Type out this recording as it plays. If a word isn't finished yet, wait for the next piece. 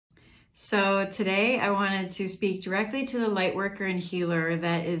So today I wanted to speak directly to the lightworker and healer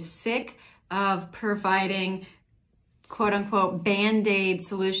that is sick of providing quote unquote Band-Aid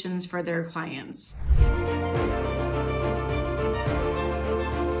solutions for their clients.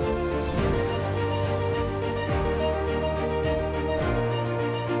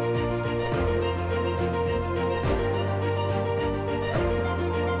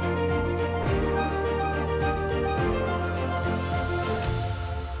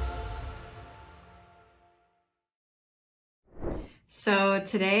 So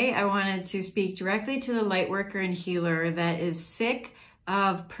today I wanted to speak directly to the lightworker and healer that is sick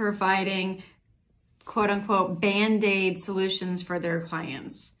of providing quote unquote Band-Aid solutions for their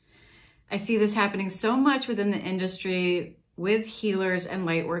clients. I see this happening so much within the industry with healers and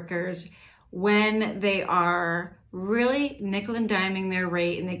lightworkers when they are really nickel and diming their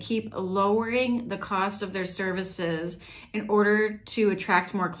rate and they keep lowering the cost of their services in order to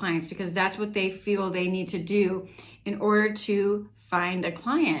attract more clients, because that's what they feel they need to do in order to find a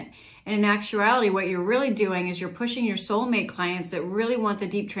client. And in actuality, what you're really doing is you're pushing your soulmate clients that really want the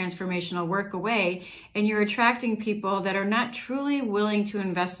deep transformational work away, and you're attracting people that are not truly willing to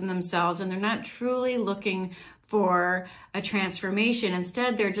invest in themselves, and they're not truly looking for a transformation.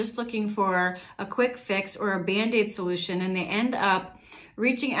 Instead, they're just looking for a quick fix or a Band-Aid solution, and they end up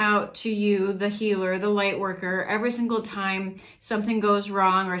reaching out to you, the healer, the light worker, every single time something goes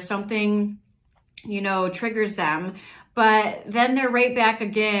wrong or something, triggers them. But then they're right back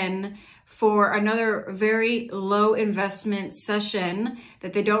again for another very low investment session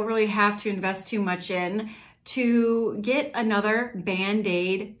that they don't really have to invest too much in, to get another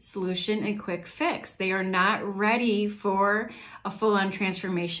Band-Aid solution and quick fix. They are not ready for a full-on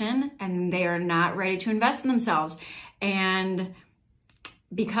transformation, and they are not ready to invest in themselves. And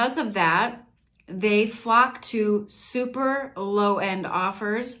because of that, they flock to super low-end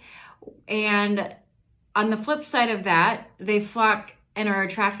offers. And on the flip side of that, they flock and are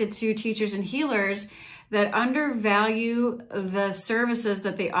attracted to teachers and healers that undervalue the services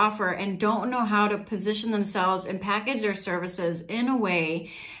that they offer and don't know how to position themselves and package their services in a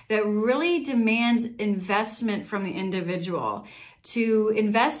way that really demands investment from the individual. To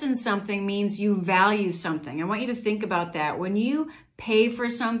invest in something means you value something. I want you to think about that. When you pay for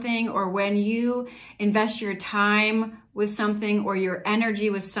something, or when you invest your time with something or your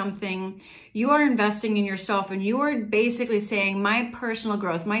energy with something, you are investing in yourself, and you are basically saying, my personal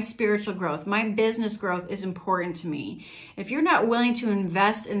growth, my spiritual growth, my business growth is important to me. If you're not willing to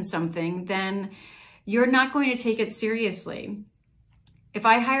invest in something, then you're not going to take it seriously. If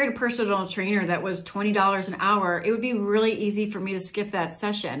I hired a personal trainer that was $20 an hour, it would be really easy for me to skip that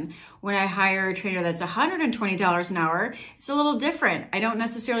session. When I hire a trainer that's $120 an hour, it's a little different. I don't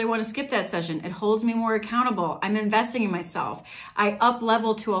necessarily want to skip that session. It holds me more accountable. I'm investing in myself. I up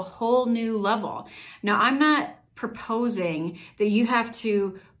level to a whole new level. Now, I'm not proposing that you have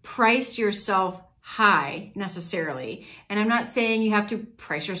to price yourself high necessarily. And I'm not saying you have to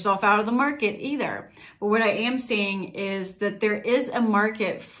price yourself out of the market either. But what I am saying is that there is a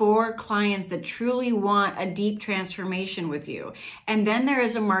market for clients that truly want a deep transformation with you. And then there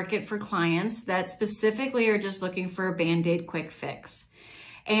is a market for clients that specifically are just looking for a Band-Aid quick fix.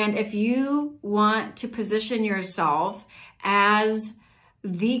 And if you want to position yourself as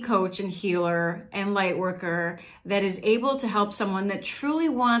the coach and healer and light worker that is able to help someone that truly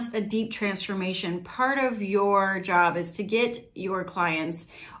wants a deep transformation, part of your job is to get your clients,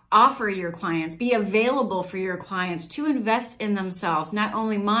 offer your clients, be available for your clients to invest in themselves, not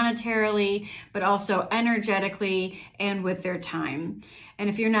only monetarily, but also energetically and with their time. And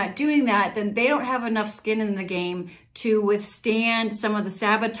if you're not doing that, then they don't have enough skin in the game to withstand some of the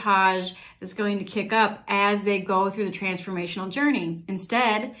sabotage that's going to kick up as they go through the transformational journey.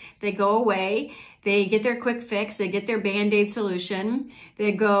 Instead, they go away, they get their quick fix, they get their Band-Aid solution,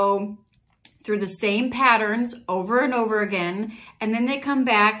 they go through the same patterns over and over again, and then they come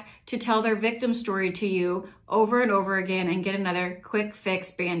back to tell their victim story to you over and over again and get another quick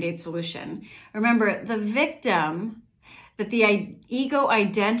fix Band-Aid solution. Remember, the victim that the ego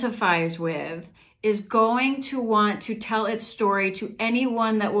identifies with is going to want to tell its story to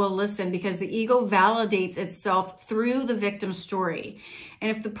anyone that will listen, because the ego validates itself through the victim story. And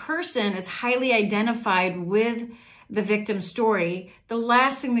if the person is highly identified with the victim story, the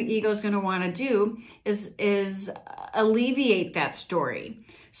last thing the ego is going to want to do is alleviate that story.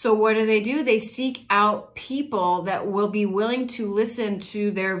 So what do? They seek out people that will be willing to listen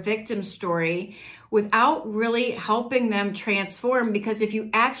to their victim story without really helping them transform. Because if you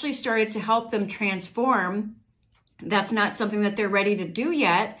actually started to help them transform, that's not something that they're ready to do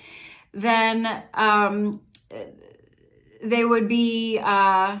yet, then they would be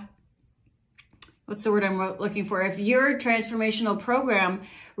what's the word I'm looking for? If your transformational program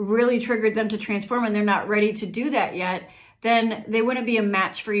really triggered them to transform and they're not ready to do that yet, then they wouldn't be a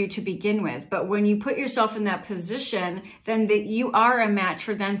match for you to begin with. But when you put yourself in that position, then that you are a match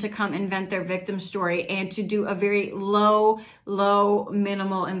for them to come invent their victim story and to do a very low,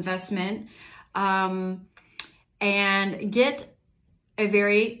 minimal investment, and get a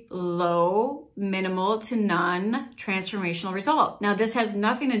very low, minimal to none transformational result. Now, this has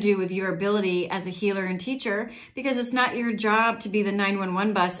nothing to do with your ability as a healer and teacher, because it's not your job to be the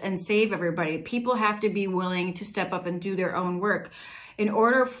 911 bus and save everybody. People have to be willing to step up and do their own work. In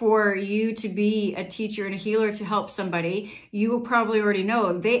order for you to be a teacher and a healer to help somebody, you will probably already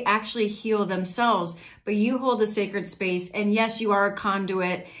know they actually heal themselves, but you hold a sacred space. And yes, you are a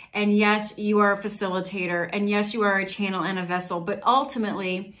conduit. And yes, you are a facilitator. And yes, you are a channel and a vessel. But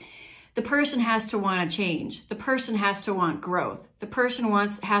ultimately, the person has to want to change. The person has to want growth. The person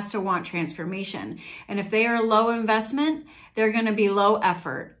has to want transformation. And if they are low investment, they're going to be low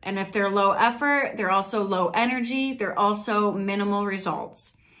effort. And if they're low effort, they're also low energy. They're also minimal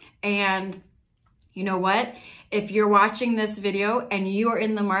results. And you know what? If you're watching this video and you are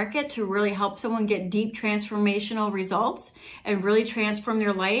in the market to really help someone get deep transformational results and really transform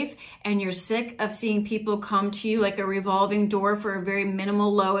their life, and you're sick of seeing people come to you like a revolving door for a very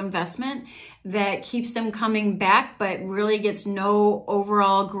minimal, low investment that keeps them coming back but really gets no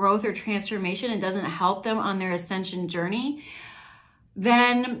overall growth or transformation and doesn't help them on their ascension journey,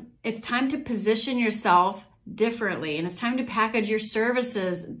 then it's time to position yourself differently, and it's time to package your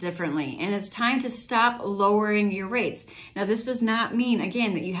services differently, and it's time to stop lowering your rates. Now, this does not mean,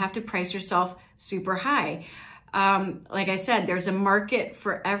 again, that you have to price yourself super high. Like I said, there's a market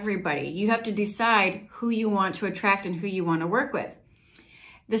for everybody. You have to decide who you want to attract and who you want to work with.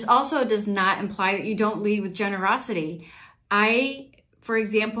 This also does not imply that you don't lead with generosity. For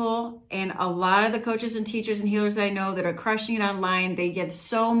example, and a lot of the coaches and teachers and healers that I know that are crushing it online, they give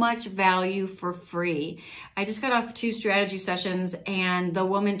so much value for free. I just got off 2 strategy sessions, and the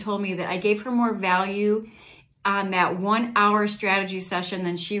woman told me that I gave her more value on that 1-hour strategy session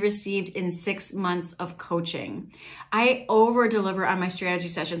than she received in 6 months of coaching. I over deliver on my strategy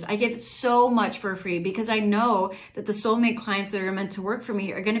sessions. I give so much for free because I know that the soulmate clients that are meant to work for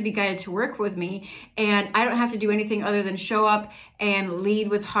me are going to be guided to work with me, and I don't have to do anything other than show up and lead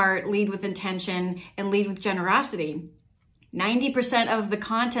with heart, lead with intention, and lead with generosity. 90% of the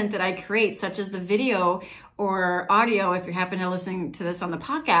content that I create, such as the video or audio, if you happen to listen to this on the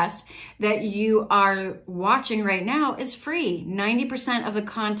podcast, that you are watching right now is free. 90% of the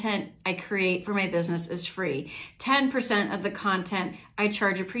content I create for my business is free. 10% of the content I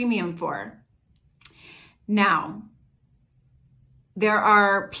charge a premium for. Now, there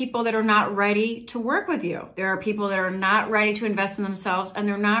are people that are not ready to work with you. There are people that are not ready to invest in themselves, and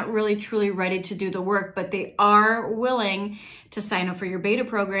they're not really truly ready to do the work, but they are willing to sign up for your beta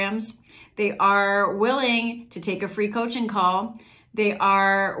programs. They are willing to take a free coaching call. They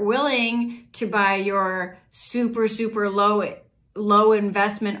are willing to buy your super low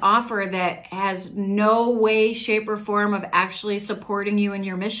investment offer that has no way, shape, or form of actually supporting you in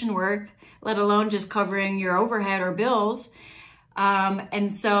your mission work, let alone just covering your overhead or bills.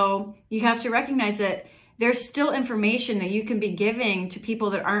 And so you have to recognize that there's still information that you can be giving to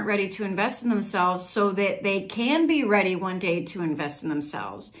people that aren't ready to invest in themselves so that they can be ready one day to invest in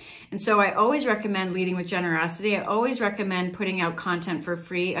themselves. And so I always recommend leading with generosity. I always recommend putting out content for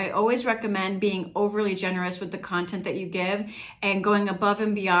free. I always recommend being overly generous with the content that you give and going above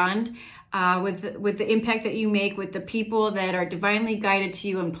and beyond with the impact that you make with the people that are divinely guided to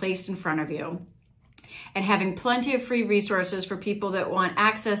you and placed in front of you. And having plenty of free resources for people that want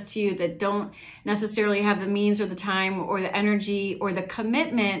access to you, that don't necessarily have the means or the time or the energy or the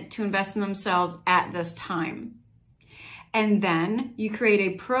commitment to invest in themselves at this time. And then you create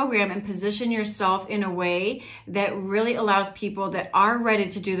a program and position yourself in a way that really allows people that are ready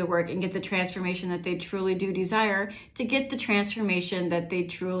to do the work and get the transformation that they truly do desire to get the transformation that they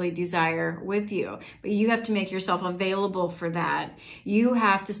truly desire with you. But you have to make yourself available for that. You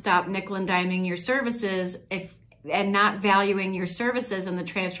have to stop nickel and diming your services and not valuing your services and the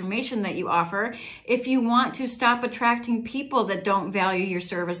transformation that you offer if you want to stop attracting people that don't value your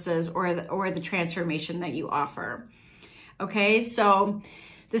services or the transformation that you offer. Okay, so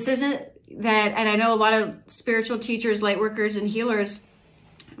this isn't that, and I know a lot of spiritual teachers, light workers, and healers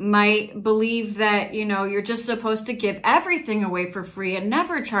might believe that, you know, you're just supposed to give everything away for free and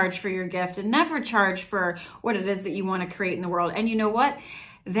never charge for your gift and never charge for what it is that you want to create in the world. And you know what?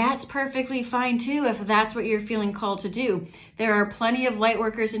 that's perfectly fine too if that's what you're feeling called to do. There are plenty of light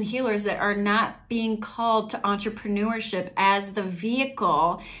workers and healers that are not being called to entrepreneurship as the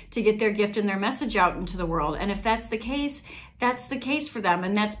vehicle to get their gift and their message out into the world. And if that's the case for them,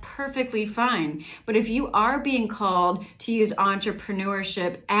 and that's perfectly fine. But if you are being called to use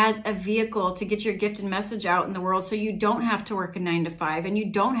entrepreneurship as a vehicle to get your gift and message out in the world, so you don't have to work a 9-to-5, and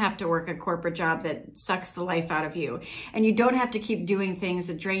you don't have to work a corporate job that sucks the life out of you, and you don't have to keep doing things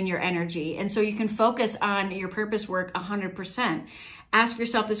that drain your energy, and so you can focus on your purpose work 100%. Ask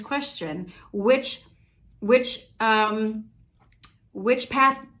yourself this question: which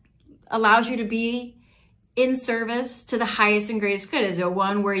path allows you to be in service to the highest and greatest good? Is it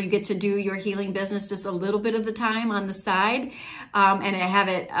one where you get to do your healing business just a little bit of the time on the side, and have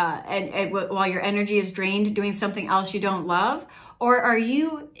it while your energy is drained doing something else you don't love? Or are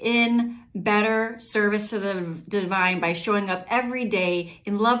you in better service to the divine by showing up every day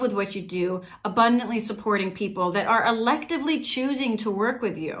in love with what you do, abundantly supporting people that are electively choosing to work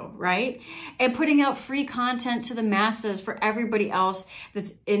with you, right? And putting out free content to the masses for everybody else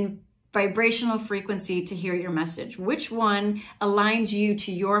that's in vibrational frequency to hear your message? Which one aligns you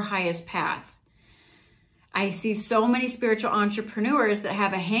to your highest path? I see so many spiritual entrepreneurs that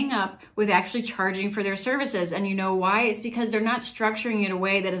have a hang up with actually charging for their services. And you know why? It's because they're not structuring it in a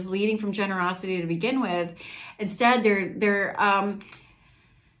way that is leading from generosity to begin with. Instead,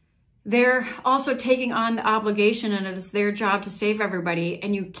 they're also taking on the obligation, and it's their job to save everybody,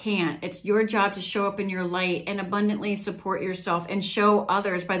 and you can't. It's your job to show up in your light and abundantly support yourself and show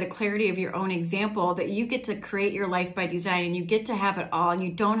others by the clarity of your own example that you get to create your life by design, and you get to have it all, and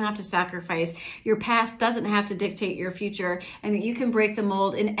you don't have to sacrifice. Your past doesn't have to dictate your future, and that you can break the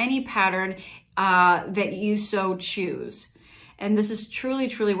mold in any pattern that you so choose. And this is truly,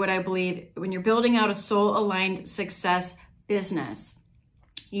 truly what I believe. When you're building out a soul-aligned success business,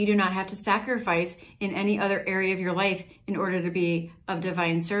 you do not have to sacrifice in any other area of your life in order to be of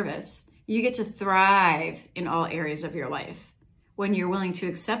divine service. You get to thrive in all areas of your life when you're willing to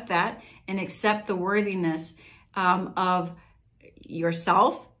accept that and accept the worthiness of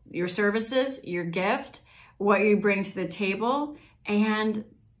yourself, your services, your gift, what you bring to the table, and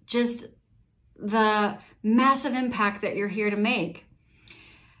just the massive impact that you're here to make.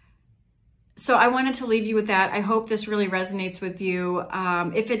 So I wanted to leave you with that. I hope this really resonates with you.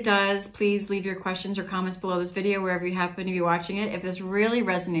 If it does, please leave your questions or comments below this video, wherever you happen to be watching it. If this really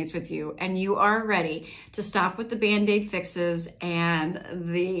resonates with you and you are ready to stop with the Band-Aid fixes and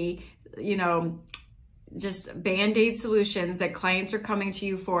the, just Band-Aid solutions that clients are coming to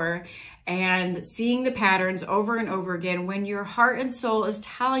you for, and seeing the patterns over and over again when your heart and soul is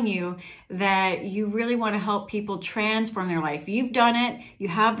telling you that you really want to help people transform their life. You've done it, you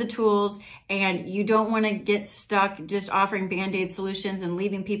have the tools, and you don't want to get stuck just offering Band-Aid solutions and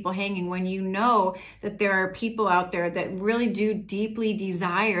leaving people hanging when you know that there are people out there that really do deeply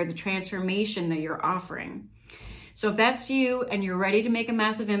desire the transformation that you're offering. So if that's you and you're ready to make a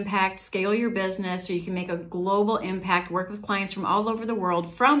massive impact, scale your business so you can make a global impact, work with clients from all over the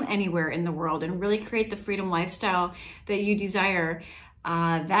world, from anywhere in the world, and really create the freedom lifestyle that you desire,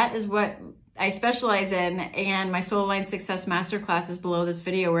 that is what I specialize in, and my Soul Aligned Success Masterclass is below this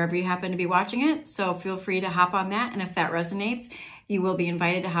video, wherever you happen to be watching it. So feel free to hop on that, and if that resonates, you will be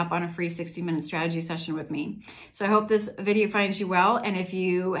invited to hop on a free 60-minute strategy session with me. So I hope this video finds you well, and if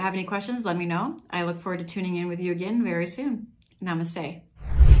you have any questions, let me know. I look forward to tuning in with you again very soon. Namaste.